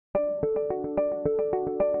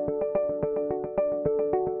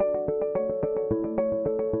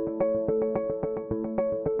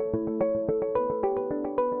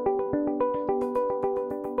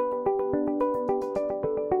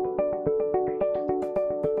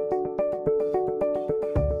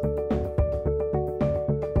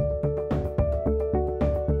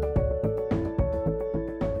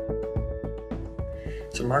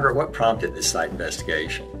So Margaret, what prompted this site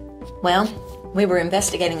investigation? Well, we were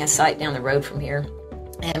investigating a site down the road from here,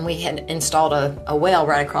 and we had installed a well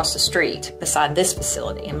right across the street beside this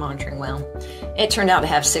facility, a monitoring well. It turned out to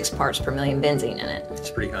have 6 parts per million benzene in it.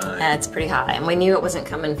 It's pretty high. That's pretty high, and we knew it wasn't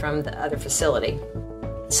coming from the other facility.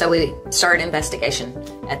 So we started investigation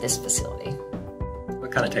at this facility.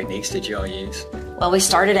 What kind of techniques did you all use? Well, we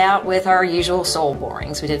started out with our usual soil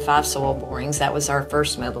borings. We did 5 soil borings. That was our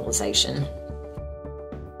first mobilization.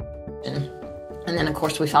 And then, of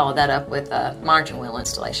course, we followed that up with a monitoring well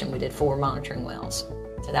installation. We did 4 monitoring wells.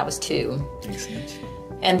 So that was 2. Makes sense.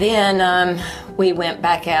 And then we went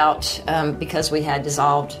back out because we had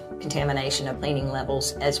dissolved contamination of cleaning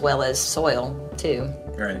levels as well as soil, too.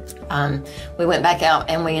 Right. We went back out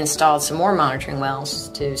and we installed some more monitoring wells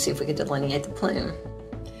to see if we could delineate the plume.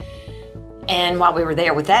 And while we were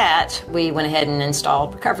there with that, we went ahead and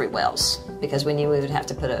installed recovery wells because we knew we would have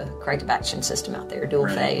to put a corrective action system out there, dual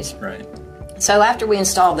phase. Right. So after we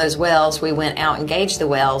installed those wells, we went out and gauged the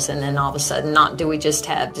wells, and then all of a sudden, not do we just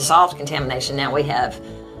have dissolved contamination, now we have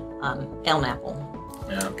LNAPL.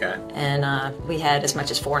 Yeah, okay. And we had as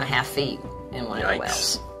much as 4.5 feet in one of the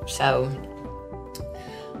wells. So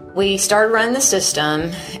we started running the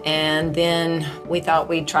system, and then we thought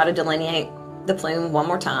we'd try to delineate the plume one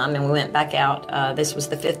more time, and we went back out. This was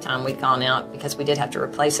the 5th time we'd gone out because we did have to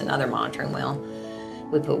replace another monitoring well.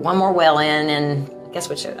 We put one more well in, and guess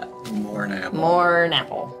what showed up? More NAPL. More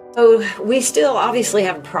NAPL. So we still obviously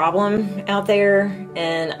have a problem out there,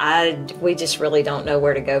 and we just really don't know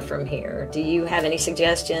where to go from here. Do you have any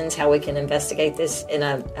suggestions how we can investigate this in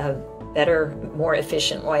a better, more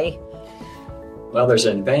efficient way? Well, there's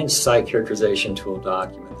an advanced site characterization tool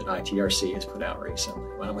document that ITRC has put out recently.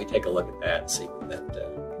 Why don't we take a look at that and see what that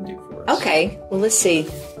can do for us? Okay, well, let's see.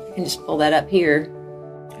 I can just pull that up here.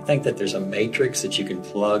 I think that there's a matrix that you can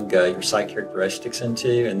plug your site characteristics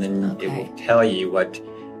into, and then it will tell you what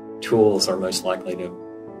tools are most likely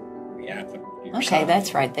to be applicable to your site.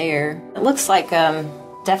 That's right there. It looks like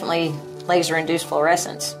definitely laser-induced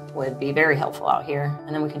fluorescence would be very helpful out here,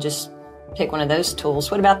 and then we can just pick one of those tools.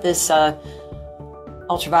 What about this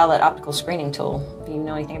Ultraviolet Optical Screening Tool? Do you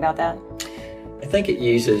know anything about that? I think it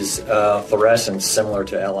uses fluorescence similar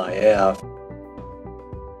to LIF.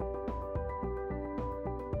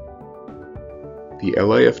 The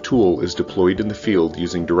LIF tool is deployed in the field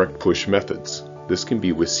using direct push methods. This can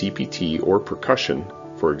be with CPT or percussion,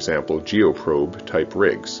 for example geoprobe type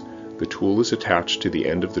rigs. The tool is attached to the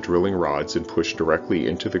end of the drilling rods and pushed directly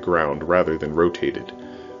into the ground rather than rotated.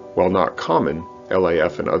 While not common,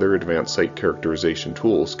 LIF and other advanced site characterization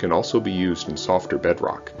tools can also be used in softer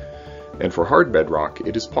bedrock. And for hard bedrock,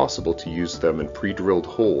 it is possible to use them in pre-drilled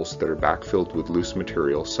holes that are backfilled with loose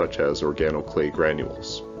material such as organoclay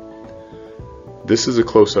granules. This is a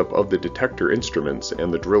close-up of the detector instruments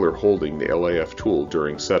and the driller holding the LIF tool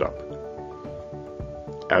during setup.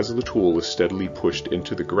 As the tool is steadily pushed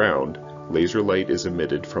into the ground, laser light is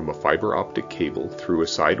emitted from a fiber optic cable through a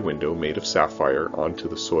side window made of sapphire onto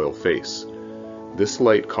the soil face. This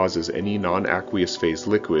light causes any non-aqueous phase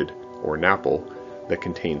liquid, or NAPL, that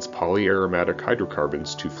contains polyaromatic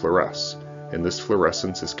hydrocarbons to fluoresce, and this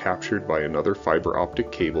fluorescence is captured by another fiber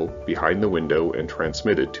optic cable behind the window and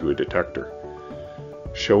transmitted to a detector.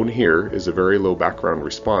 Shown here is a very low background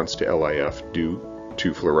response to LIF due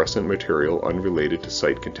to fluorescent material unrelated to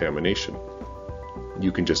site contamination.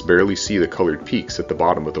 You can just barely see the colored peaks at the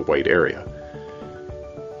bottom of the white area.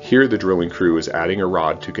 Here the drilling crew is adding a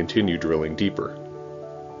rod to continue drilling deeper.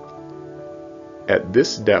 At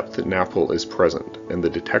this depth, NAPL is present, and the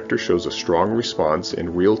detector shows a strong response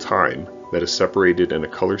in real time that is separated in a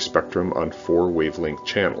color spectrum on 4 wavelength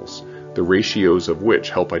channels, the ratios of which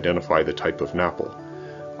help identify the type of NAPL.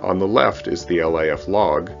 On the left is the LIF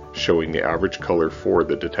log, showing the average color for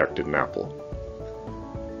the detected NAPL.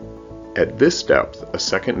 At this depth, a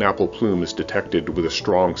second NAPL plume is detected with a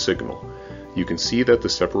strong signal. You can see that the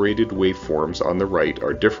separated waveforms on the right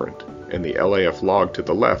are different, and the LIF log to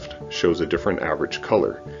the left shows a different average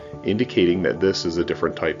color, indicating that this is a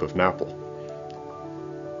different type of NAPL.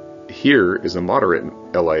 Here is a moderate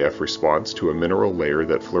LIF response to a mineral layer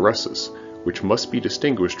that fluoresces, which must be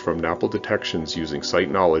distinguished from NAPL detections using site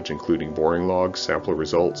knowledge including boring logs, sample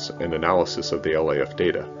results, and analysis of the LIF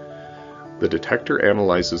data. The detector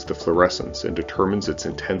analyzes the fluorescence and determines its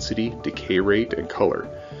intensity, decay rate, and color.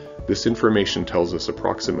 This information tells us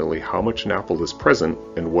approximately how much NAPL is present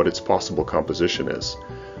and what its possible composition is.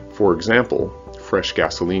 For example, fresh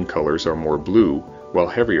gasoline colors are more blue, while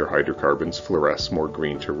heavier hydrocarbons fluoresce more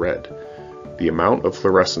green to red. The amount of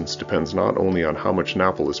fluorescence depends not only on how much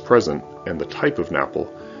NAPL is present and the type of NAPL,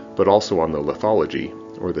 but also on the lithology,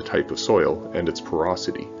 or the type of soil, and its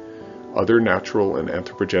porosity. Other natural and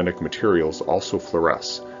anthropogenic materials also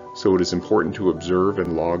fluoresce, so it is important to observe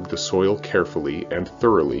and log the soil carefully and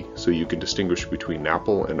thoroughly so you can distinguish between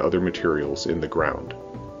NAPL and other materials in the ground.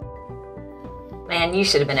 Man, you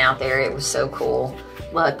should have been out there. It was so cool.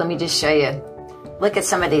 Look, let me just show you. Look at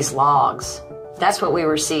some of these logs. That's what we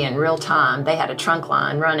were seeing real time. They had a trunk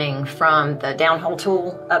line running from the downhole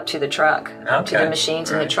tool up to the truck, to the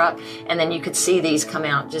machines in the truck, and then you could see these come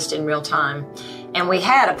out just in real time. And we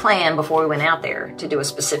had a plan before we went out there to do a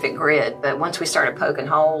specific grid, but once we started poking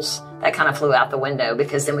holes, that kind of flew out the window,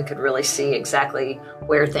 because then we could really see exactly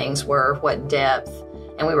where things were, what depth,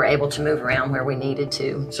 and we were able to move around where we needed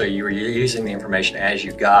to. So you were using the information as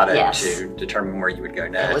you got it Yes. to determine where you would go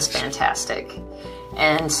next. It was fantastic.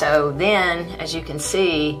 And so then, as you can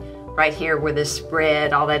see, right here where this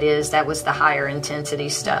red, all that is, that was the higher intensity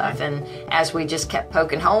stuff. And as we just kept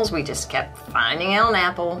poking holes, we just kept finding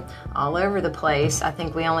LNAPL all over the place. I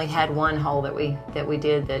think we only had one hole that we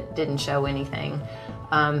did that didn't show anything.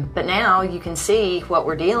 But now you can see what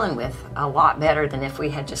we're dealing with a lot better than if we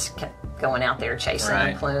had just kept going out there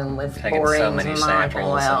chasing the plume with borings and monitoring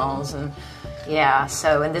wells and yeah.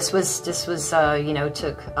 So, and this was you know,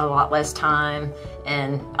 took a lot less time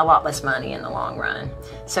and a lot less money in the long run.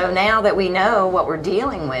 So now that we know what we're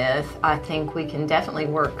dealing with, I think we can definitely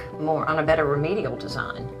work more on a better remedial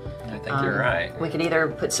design. I think you're right. We could either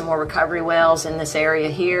put some more recovery wells in this area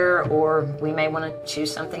here, or we may want to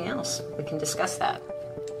choose something else. We can discuss that.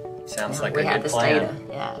 Sounds like we a had good this plan. data.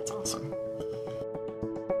 Yeah, it's awesome.